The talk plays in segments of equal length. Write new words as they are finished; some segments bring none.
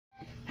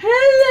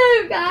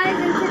up, guys?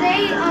 And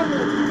today,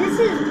 this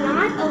is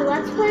not a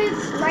let's play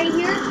right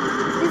here.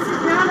 This is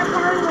not a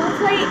part of let's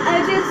play. I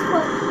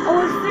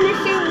was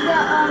finishing the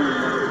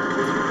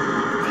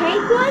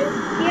tank one,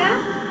 yeah.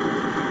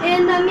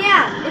 And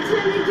yeah, it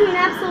turned into an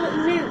absolute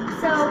nuke.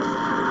 So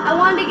I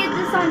wanted to get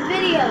this on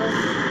video.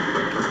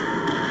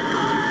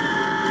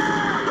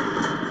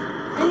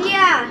 And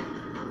yeah,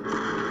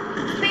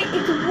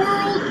 it's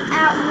World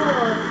at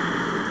War.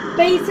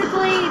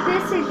 Basically,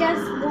 this is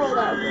just World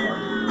at War.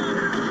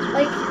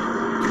 Like,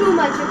 too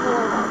much of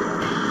World at War.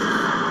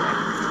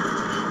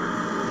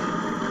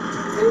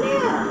 And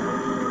yeah,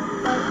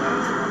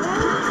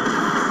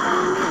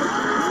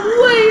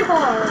 way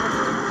hard.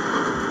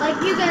 Like,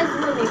 you guys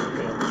really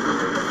feel.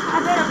 I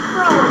bet a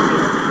pro would be.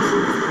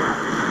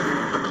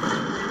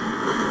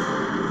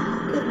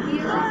 Good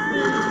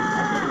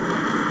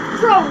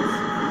pros.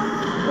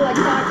 Oh, I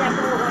thought that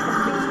ball like a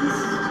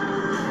beast.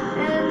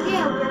 And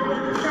yeah, we're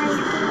gonna try and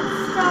get to the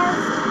start.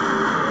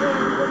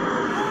 And we're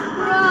gonna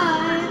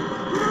try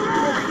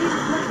to shoot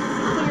as much as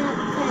we can at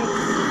the tank.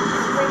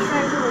 We're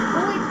trying to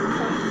avoid the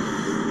tank.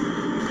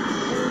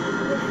 And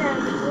we're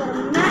trying to let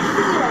them not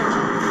do that.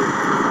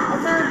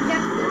 That's our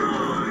objective.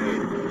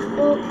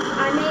 Well,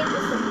 I made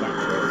this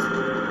objective.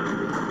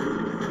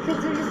 Because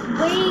there's just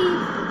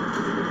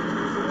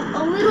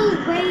a little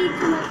way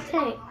too much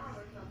tank.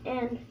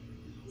 And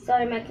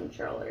sorry, my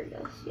controller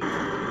just died.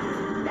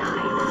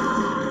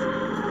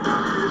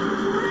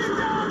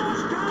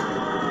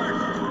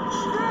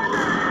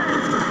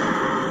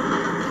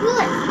 Cool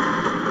it.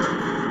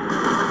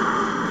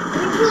 Let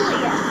me cool it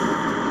yet.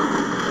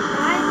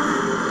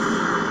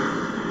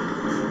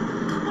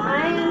 I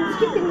am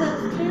skipping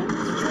those tanks.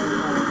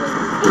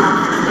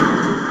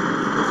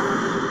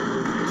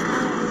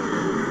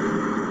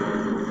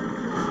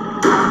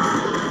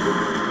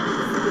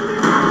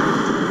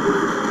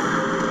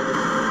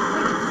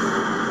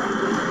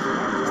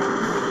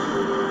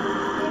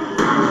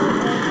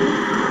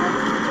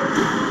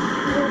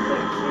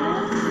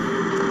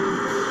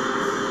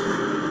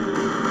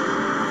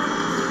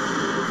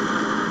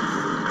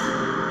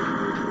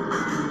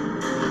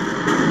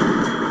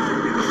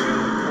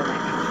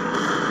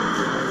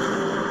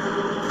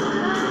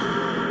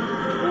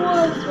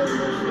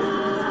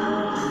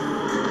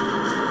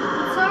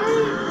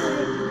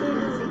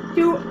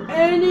 Do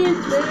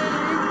anything.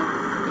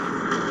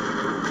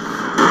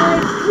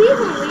 Like, please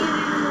don't leave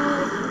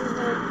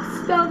even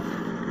stuff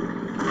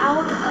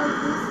out of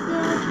this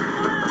stuff,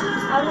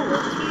 out of the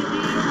TV.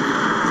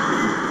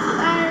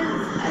 Guys,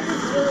 I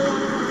just really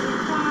want to have a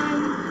good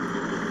time.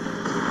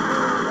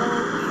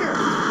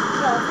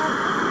 Sure.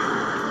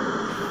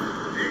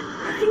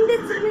 I think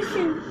that's a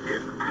mission,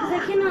 because I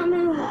cannot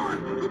move.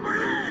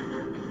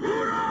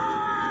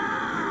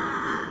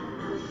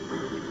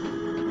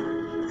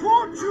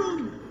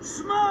 Fortune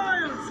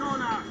smiles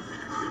on us.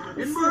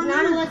 This is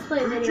not a let's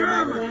play video,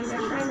 by the way. I'm just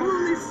trying to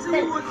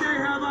finish. What they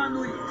have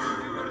unleashed.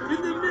 In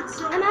the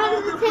midst of I'm out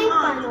of the tank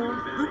finally.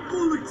 The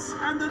bullets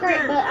and the Great,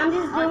 dead, but I'm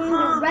just doing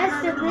the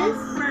rest of this.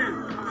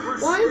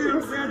 One,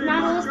 this is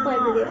not a let's play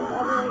video,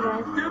 by the way,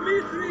 guys.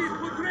 Dmitri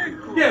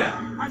Petrenko.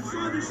 Yeah. I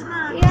saw this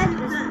man. Yeah,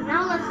 this is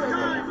not a let's play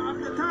video. At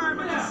the time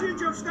of the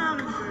siege of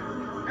Stalingrad.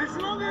 As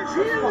long as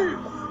he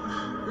lives,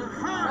 the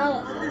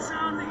heart of this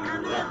army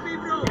cannot be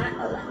broken.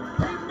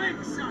 He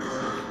makes us.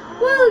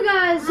 Well,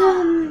 guys,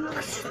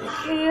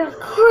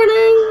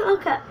 recording.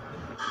 Okay.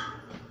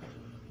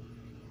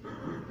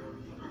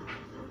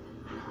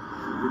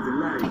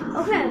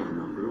 Okay.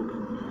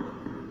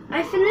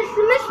 I finished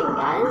the mission,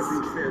 guys.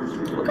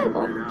 Okay,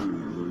 cool.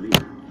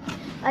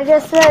 I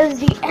guess that is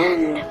the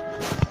end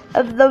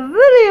of the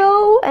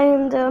video,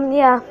 and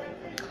yeah,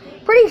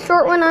 pretty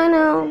short one, I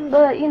know,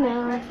 but you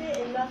know,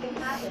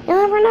 you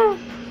never know.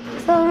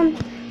 So,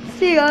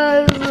 see you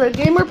guys. The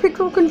Gamer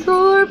Pixel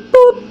controller.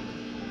 Boop.